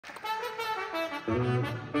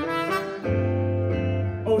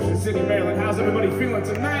Ocean City, Maryland. How's everybody feeling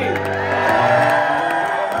tonight?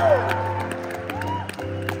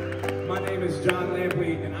 My name is Jon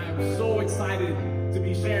Lampley, and I am so excited to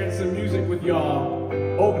be sharing some music with y'all,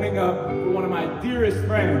 opening up for one of my dearest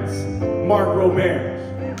friends, Mark Robert.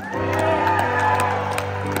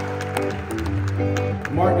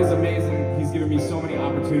 Mark is amazing. He's given me so many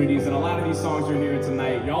opportunities, and a lot of these songs you're hearing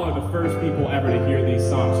tonight, y'all are the first people ever to hear these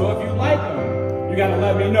songs. So if you like them, you gotta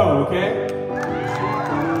let me know, okay?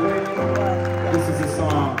 This is a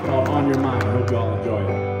song called On Your Mind. I hope you all enjoy it.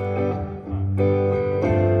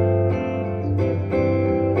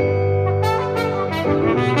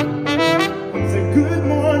 I said, good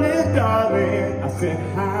morning, darling. I said,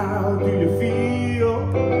 how do you feel?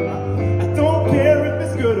 I don't care if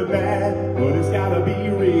it's good or bad, but it's gotta be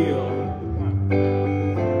real.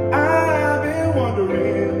 I've been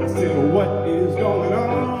wondering, I said, what is going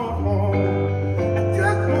on? I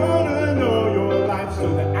just wanna know your life so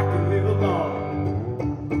that I can live along.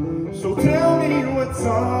 So tell me what's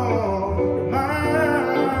on your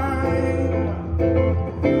mind.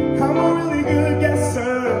 I'm a really good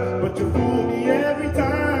guesser, but you fool me every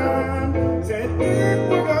time. Said if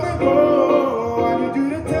we're gonna go, I need you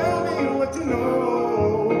to tell me what you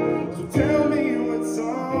know. So tell me what's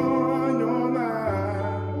on your mind.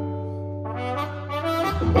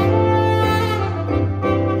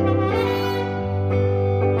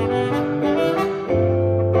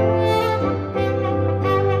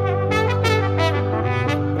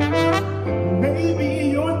 Maybe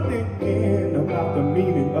you're thinking about the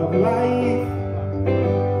meaning of life,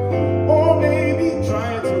 or maybe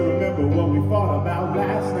trying to remember what we fought about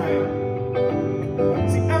last night.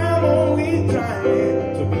 See, I'm only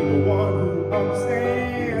trying to be the one who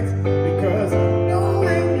understands, because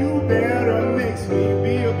knowing you better makes me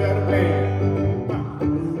be a better man.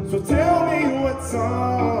 So tell me what's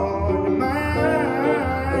on your mind.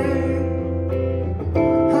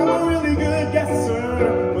 I'm a really good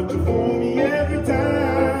guesser, but you fool me every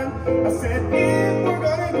time. I said if we're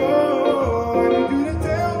gonna go, I need you to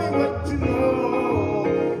tell me what you know.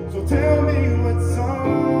 So tell me what's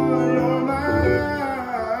on your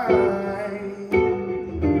mind.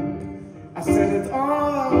 I said it's all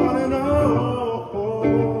I wanna know,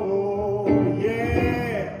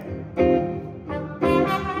 yeah.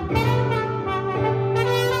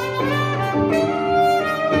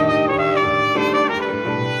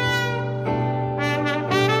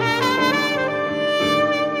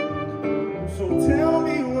 So tell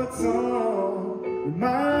me what's on your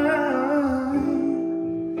mind.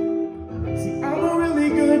 See, I'm a really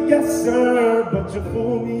good guesser, but you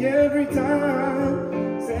fool me every time.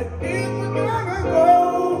 Said if we're gonna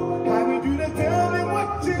go, I need you to tell me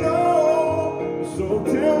what you know. So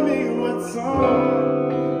tell me what's on